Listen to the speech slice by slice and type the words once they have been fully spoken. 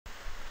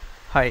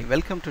Hi,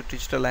 welcome to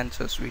Digital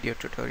Answers video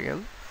tutorial.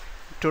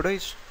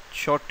 Today's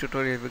short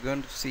tutorial we're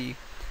going to see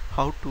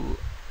how to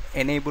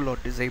enable or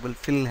disable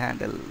fill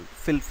handle,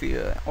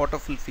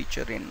 autofill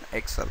feature in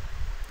Excel.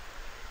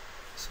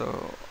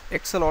 So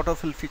Excel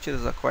autofill feature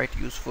is a quite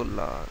useful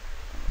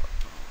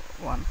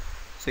one.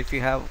 So if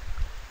you have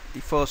the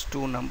first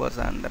two numbers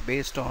and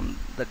based on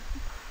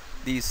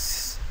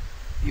these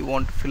you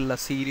want to fill a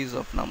series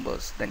of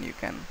numbers, then you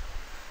can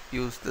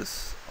use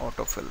this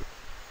autofill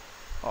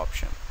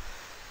option.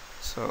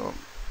 So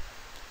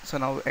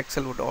now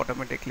Excel would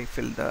automatically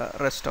fill the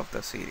rest of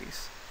the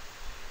series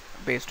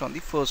based on the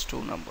first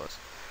two numbers.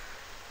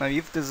 Now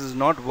if this is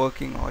not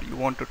working, or you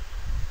want to,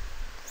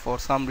 for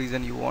some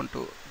reason you want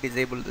to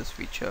disable this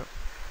feature,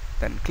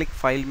 then click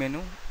File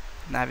menu,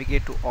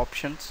 navigate to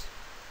Options.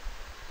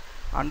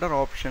 Under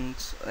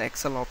Options,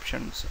 Excel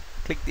Options,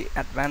 click the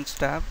Advanced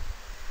tab.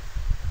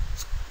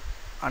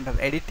 Under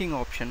Editing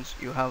Options,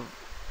 you have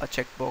a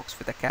checkbox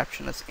with a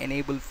caption as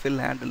Enable Fill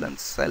Handle and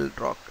Cell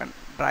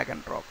Drag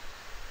and Drop.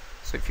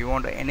 So if you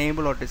want to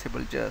enable or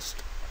disable, this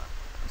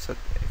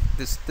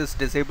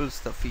disables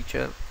the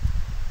feature,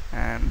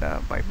 and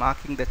by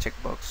marking the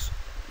checkbox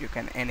you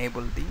can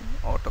enable the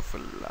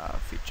autofill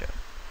feature.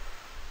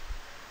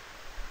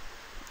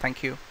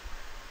 Thank you.